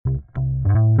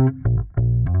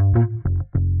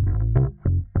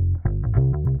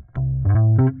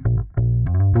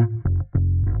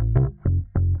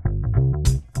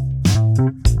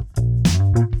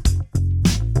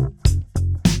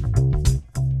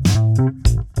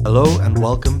Hello and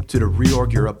welcome to the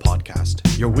Reorg Europe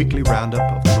podcast, your weekly roundup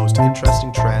of the most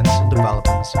interesting trends and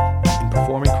developments in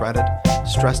performing credit,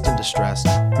 stressed and distressed,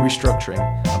 restructuring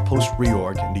and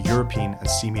post-reorg in the European and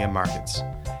CEMEA markets.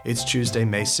 It's Tuesday,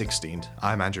 May 16th.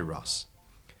 I'm Andrew Ross.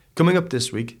 Coming up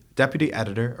this week, Deputy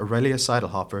Editor Aurelia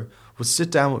Seidelhofer will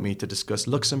sit down with me to discuss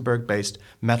Luxembourg-based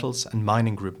metals and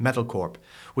mining group Metalcorp,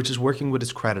 which is working with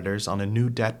its creditors on a new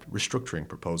debt restructuring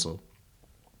proposal.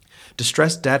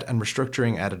 Distressed Debt and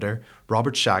Restructuring Editor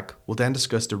Robert Schack will then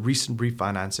discuss the recent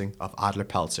refinancing of Adler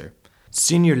Pelzer.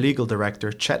 Senior Legal Director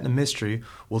Chetna Mistry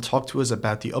will talk to us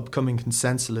about the upcoming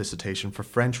consent solicitation for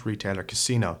French retailer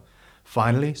Casino.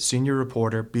 Finally, Senior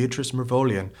Reporter Beatrice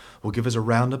Mervolian will give us a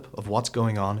roundup of what's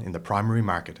going on in the primary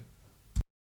market.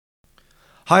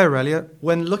 Hi Aurelia,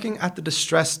 when looking at the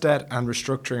distressed debt and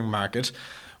restructuring market,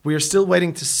 we are still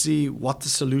waiting to see what the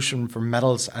solution for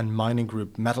metals and mining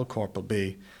group Metalcorp will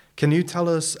be. Can you tell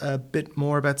us a bit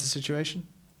more about the situation?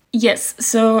 Yes,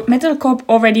 so Metalcorp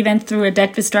already went through a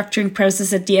debt restructuring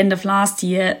process at the end of last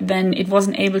year when it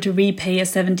wasn't able to repay a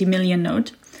 70 million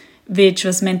note, which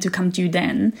was meant to come due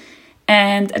then.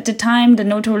 And at the time, the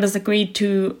note holders agreed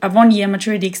to a one-year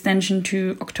maturity extension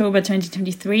to October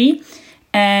 2023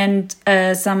 and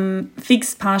some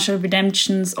fixed partial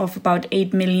redemptions of about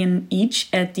 8 million each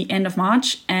at the end of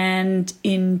March and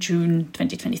in June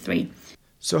 2023.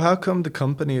 So how come the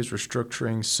company is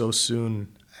restructuring so soon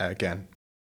again?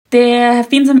 There have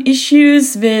been some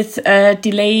issues with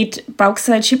delayed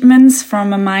bauxite shipments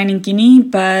from a mine in Guinea,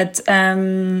 but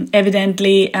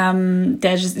evidently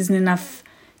there just isn't enough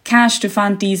cash to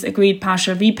fund these agreed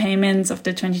partial repayments of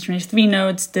the 2023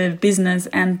 notes, the business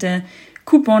and the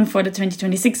coupon for the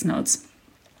 2026 notes.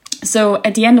 So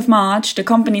at the end of March, the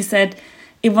company said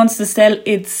it wants to sell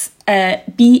its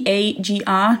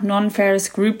BAGR, non-ferrous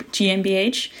group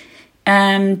GmbH,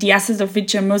 the assets of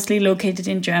which are mostly located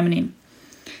in Germany.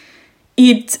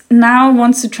 It now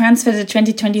wants to transfer the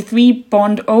 2023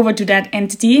 bond over to that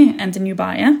entity and the new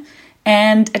buyer,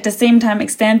 and at the same time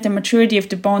extend the maturity of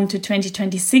the bond to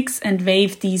 2026 and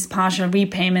waive these partial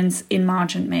repayments in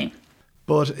March and May.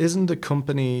 But isn't the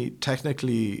company,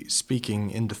 technically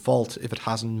speaking, in default if it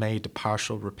hasn't made the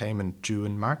partial repayment due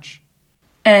in March?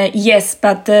 Yes,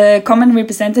 but the common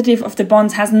representative of the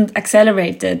bonds hasn't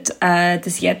accelerated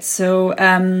this yet. So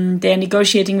they're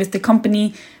negotiating with the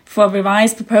company for a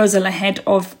revised proposal ahead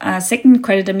of a second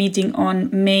creditor meeting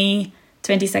on May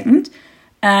 22nd,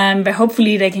 where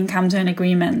hopefully they can come to an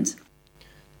agreement.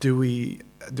 Do we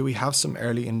have some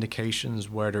early indications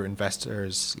whether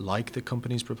investors like the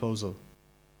company's proposal?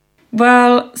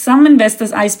 Well, some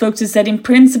investors I spoke to said in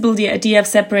principle the idea of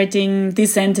separating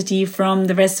this entity from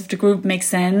the rest of the group makes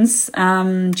sense,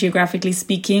 geographically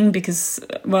speaking, because,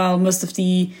 well, most of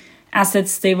the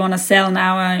assets they want to sell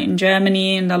now are in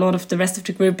Germany and a lot of the rest of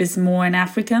the group is more in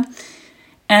Africa.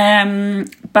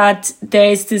 But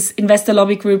there is this investor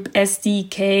lobby group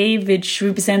SDK, which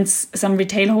represents some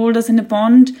retail holders in the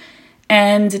bond.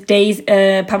 And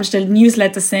they published a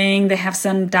newsletter saying they have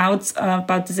some doubts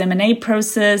about this M&A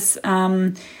process,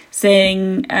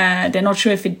 saying they're not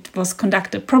sure if it was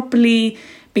conducted properly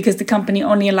because the company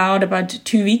only allowed about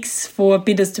 2 weeks for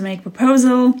bidders to make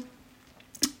proposal.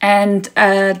 And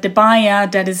the buyer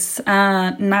that is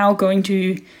now going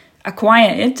to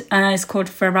acquire it is called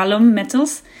Ferrallum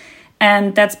Metals.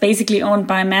 And that's basically owned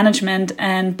by management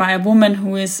and by a woman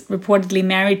who is reportedly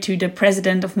married to the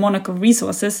president of Monaco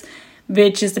Resources,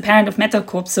 which is the parent of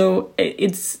Metalcorp. So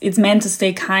it's meant to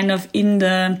stay kind of in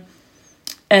the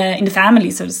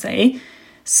family, so to say.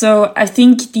 So I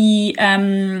think the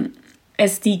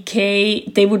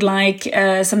SDK, they would like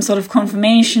some sort of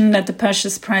confirmation that the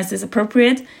purchase price is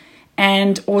appropriate,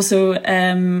 and also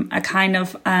a kind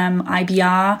of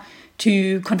IBR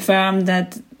to confirm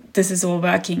that this is all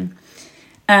working.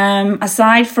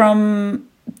 Aside from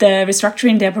the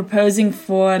restructuring they're proposing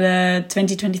for the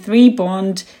 2023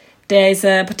 bond, there is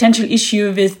a potential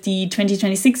issue with the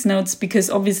 2026 notes because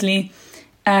obviously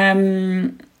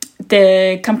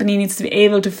the company needs to be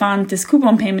able to fund this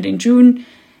coupon payment in June.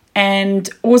 And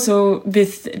also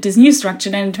with this new structure,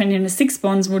 then the 2026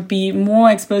 bonds would be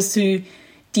more exposed to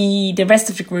the rest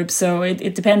of the group. So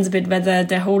it depends a bit whether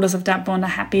the holders of that bond are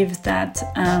happy with that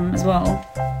as well.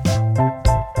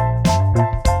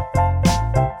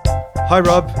 Hi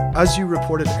Rob, as you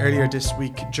reported earlier this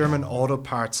week, German auto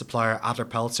parts supplier Adler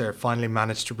Pelzer finally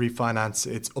managed to refinance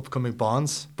its upcoming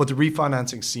bonds, but the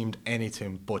refinancing seemed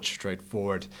anything but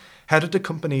straightforward. How did the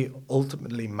company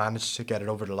ultimately manage to get it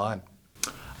over the line?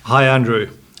 Hi Andrew.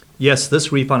 Yes, this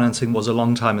refinancing was a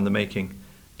long time in the making.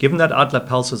 Given that Adler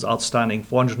Pelzer's outstanding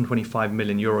 425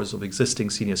 million euros of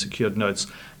existing senior secured notes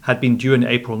had been due in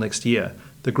April next year,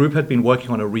 The group had been working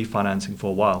on a refinancing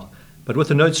for a while, but with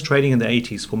the notes trading in the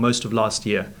 80s for most of last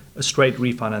year, a straight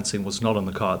refinancing was not on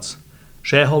the cards.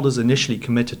 Shareholders initially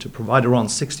committed to provide around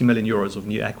 60 million euros of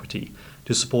new equity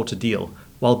to support a deal,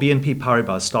 while BNP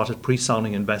Paribas started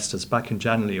pre-selling investors back in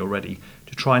January already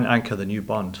to try and anchor the new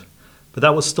bond. But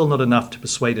that was still not enough to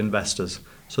persuade investors,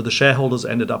 so the shareholders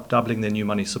ended up doubling their new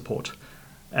money support,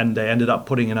 and they ended up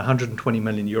putting in 120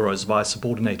 million euros via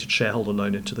subordinated shareholder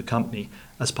loan into the company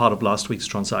as part of last week's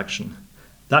transaction.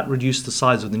 That reduced the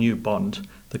size of the new bond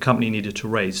the company needed to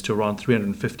raise to around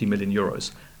 350 million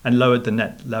euros and lowered the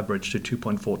net leverage to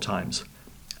 2.4 times.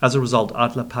 As a result,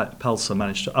 Adler Pelzer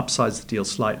managed to upsize the deal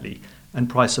slightly and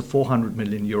price a 400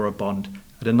 million euro bond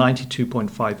at a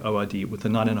 92.5 ORD with a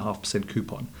 9.5%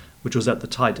 coupon, which was at the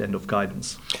tight end of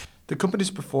guidance. The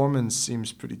company's performance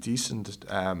seems pretty decent.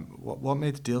 What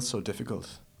made the deal so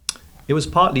difficult? It was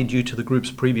partly due to the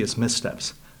group's previous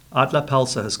missteps. Adler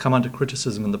Pelzer has come under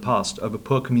criticism in the past over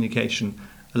poor communication,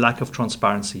 a lack of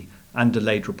transparency, and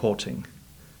delayed reporting.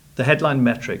 The headline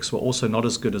metrics were also not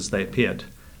as good as they appeared.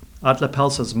 Adler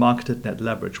Pelzer's marketed net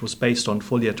leverage was based on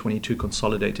full year 22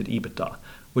 consolidated EBITDA,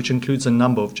 which includes a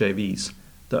number of JVs.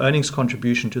 The earnings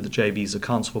contribution to the JVs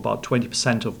accounts for about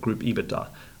 20% of group EBITDA,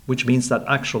 which means that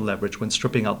actual leverage when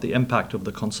stripping out the impact of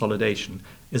the consolidation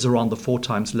is around the 4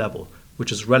 times level,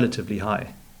 which is relatively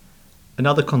high.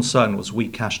 Another concern was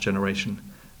weak cash generation.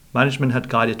 Management had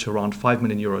guided to around 5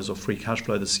 million euros of free cash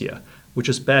flow this year, which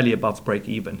is barely above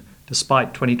break-even,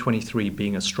 despite 2023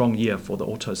 being a strong year for the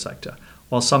auto sector,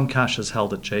 while some cash is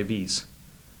held at JVs.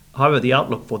 However, the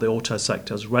outlook for the auto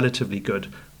sector is relatively good,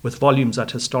 with volumes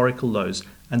at historical lows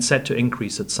and set to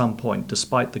increase at some point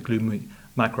despite the gloomy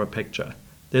macro picture.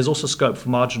 There's also scope for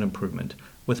margin improvement,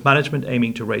 with management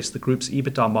aiming to raise the group's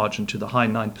EBITDA margin to the high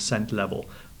 9% level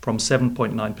from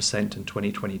 7.9% in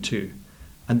 2022.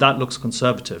 And that looks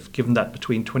conservative, given that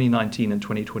between 2019 and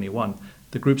 2021,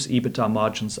 the group's EBITDA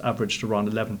margins averaged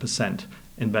around 11%,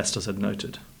 investors had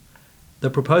noted. The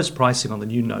proposed pricing on the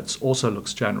new notes also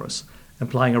looks generous,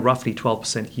 implying a roughly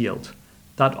 12% yield.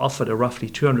 That offered a roughly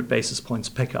 200 basis points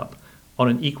pickup on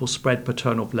an equal spread per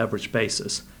turn of leverage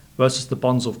basis versus the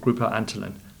bonds of Grupo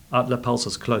Antolin, Adler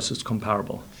Pelzer's closest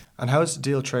comparable. And how is the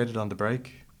deal traded on the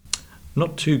break?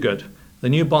 Not too good. The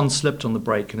new bond slipped on the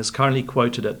break and is currently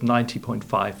quoted at 90.5,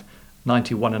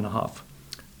 91.5.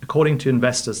 According to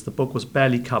investors, the book was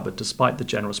barely covered despite the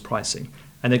generous pricing,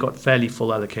 and they got fairly full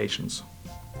allocations.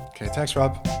 Okay, thanks,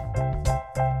 Rob.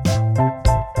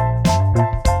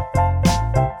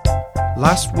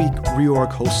 Last week,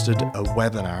 Reorg hosted a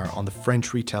webinar on the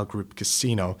French retail group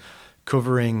Casino,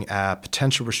 covering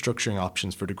potential restructuring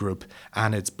options for the group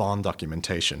and its bond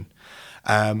documentation.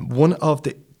 One of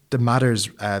the matters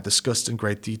discussed in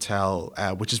great detail,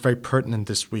 which is very pertinent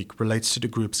this week, relates to the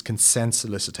group's consent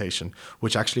solicitation,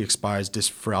 which actually expires this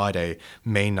Friday,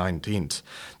 May 19th.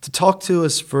 To talk to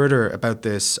us further about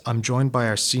this, I'm joined by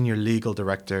our Senior Legal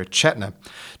Director, Chetna.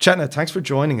 Chetna, thanks for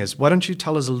joining us. Why don't you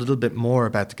tell us a little bit more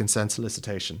about the consent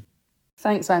solicitation?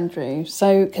 Thanks, Andrew.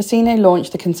 So Casino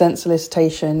launched the consent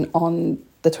solicitation on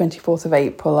the 24th of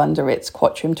April under its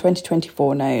Quatrim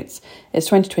 2024 notes, its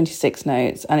 2026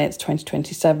 notes and its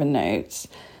 2027 notes,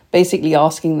 basically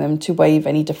asking them to waive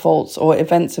any defaults or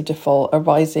events of default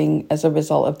arising as a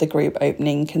result of the group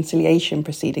opening conciliation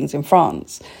proceedings in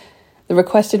France. The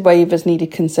requested waivers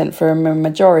needed consent from a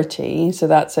majority, so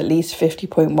that's at least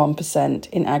 50.1%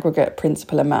 in aggregate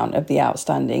principal amount of the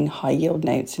outstanding high-yield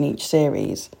notes in each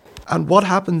series. And what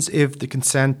happens if the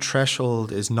consent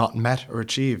threshold is not met or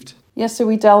achieved? Yes, so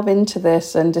we delve into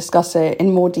this and discuss it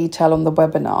in more detail on the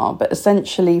webinar, but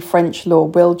essentially French law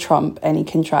will trump any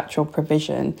contractual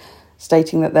provision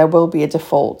stating that there will be a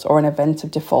default or an event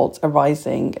of default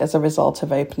arising as a result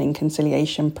of opening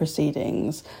conciliation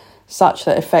proceedings, such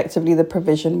that effectively the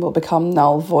provision will become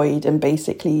null, void and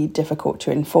basically difficult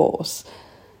to enforce.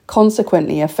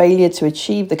 Consequently, a failure to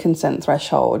achieve the consent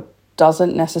threshold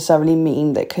doesn't necessarily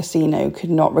mean that Casino could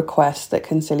not request that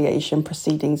conciliation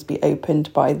proceedings be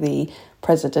opened by the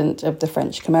President of the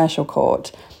French Commercial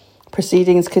Court.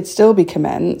 Proceedings could still be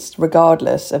commenced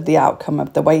regardless of the outcome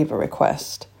of the waiver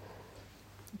request.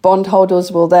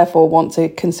 Bondholders will therefore want to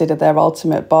consider their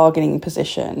ultimate bargaining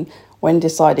position when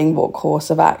deciding what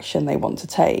course of action they want to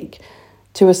take.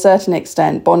 To a certain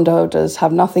extent, bondholders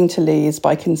have nothing to lose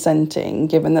by consenting,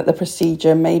 given that the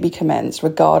procedure may be commenced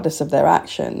regardless of their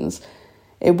actions.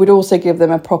 It would also give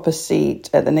them a proper seat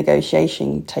at the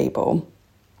negotiation table.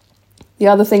 The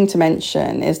other thing to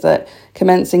mention is that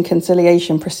commencing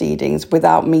conciliation proceedings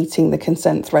without meeting the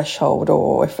consent threshold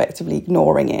or effectively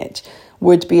ignoring it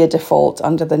would be a default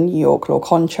under the New York law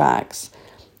contracts.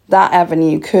 that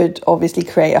avenue could obviously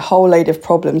create a whole load of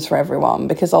problems for everyone,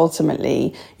 because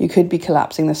ultimately you could be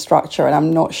collapsing the structure, and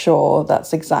I'm not sure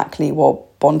that's exactly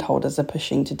what bondholders are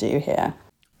pushing to do here.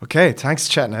 Okay, thanks,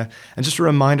 Chetna. And just a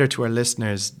reminder to our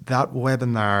listeners, that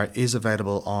webinar is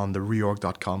available on the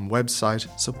reorg.com website,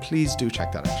 so please do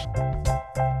check that out.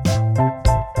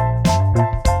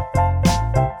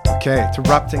 Okay, to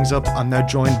wrap things up, I'm now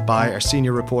joined by our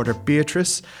senior reporter,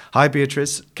 Beatrice. Hi,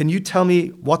 Beatrice. Can you tell me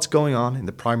what's going on in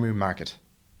the primary market?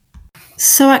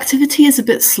 So activity is a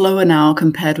bit slower now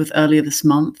compared with earlier this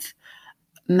month.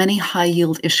 Many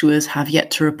high-yield issuers have yet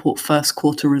to report first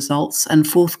quarter results, and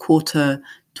fourth quarter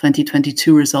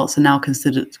 2022 results are now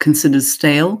considered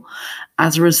stale.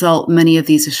 As a result, many of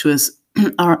these issuers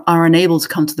are unable to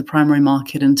come to the primary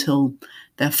market until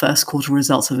their first quarter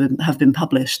results have been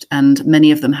published, and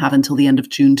many of them have until the end of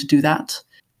June to do that.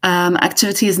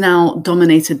 Activity is now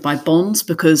dominated by bonds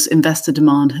because investor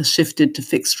demand has shifted to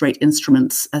fixed rate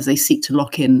instruments as they seek to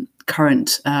lock in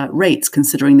current rates,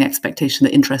 considering the expectation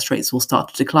that interest rates will start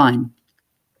to decline,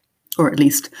 or at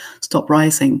least stop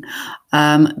rising.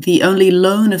 The only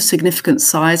loan of significant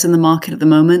size in the market at the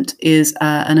moment is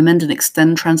an amend and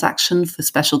extend transaction for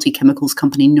specialty chemicals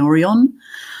company Nouryon.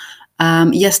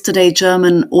 Yesterday,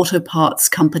 German auto parts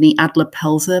company Adler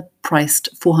Pelzer priced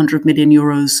 400 million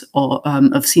euros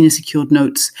of senior secured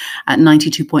notes at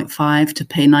 92.5 to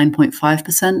pay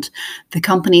 9.5%. The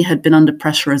company had been under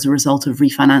pressure as a result of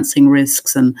refinancing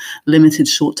risks and limited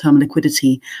short-term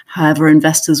liquidity. However,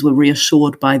 investors were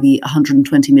reassured by the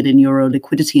 120 million euro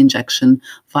liquidity injection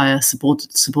via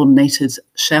subordinated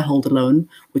shareholder loan,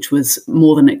 which was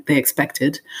more than they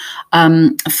expected.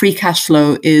 Free cash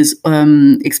flow is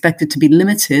expected to be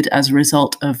limited as a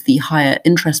result of the higher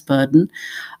interest burden.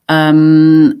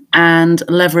 And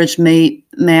leverage may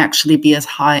actually be as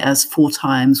high as 4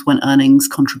 times when earnings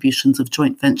contributions of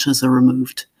joint ventures are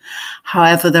removed.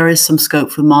 However, there is some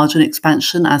scope for margin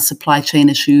expansion as supply chain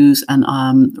issues and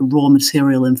raw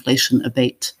material inflation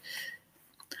abate.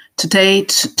 To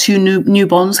date, 2 new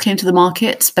bonds came to the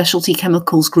market. Specialty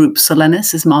chemicals group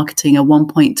Solenis is marketing a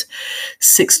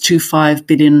 $1.625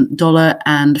 billion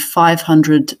and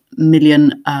 $500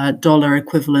 million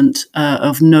equivalent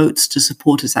of notes to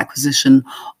support its acquisition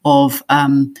of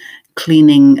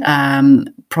cleaning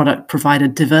product provider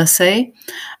Diverse.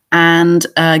 And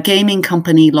gaming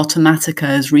company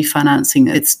Lottomatica is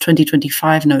refinancing its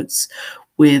 2025 notes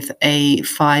with a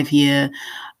 5-year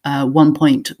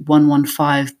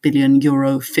 1.115 billion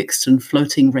euro fixed and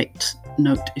floating rate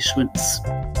note issuance.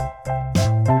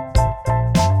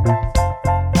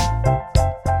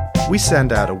 We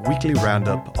send out a weekly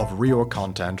roundup of Reorg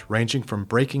content ranging from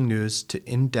breaking news to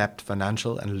in-depth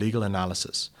financial and legal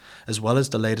analysis, as well as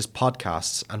the latest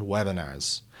podcasts and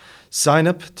webinars. Sign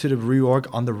up to the Reorg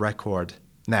on the record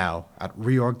now at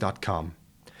reorg.com.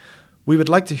 We would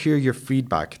like to hear your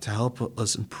feedback to help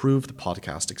us improve the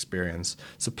podcast experience,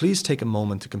 so please take a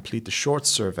moment to complete the short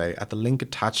survey at the link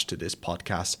attached to this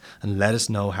podcast and let us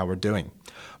know how we're doing.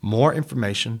 More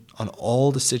information on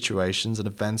all the situations and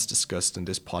events discussed in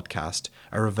this podcast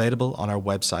are available on our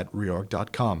website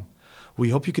reorg.com.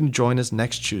 We hope you can join us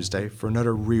next Tuesday for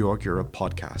another Reorg Europe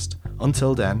podcast.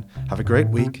 Until then, have a great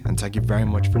week and thank you very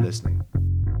much for listening.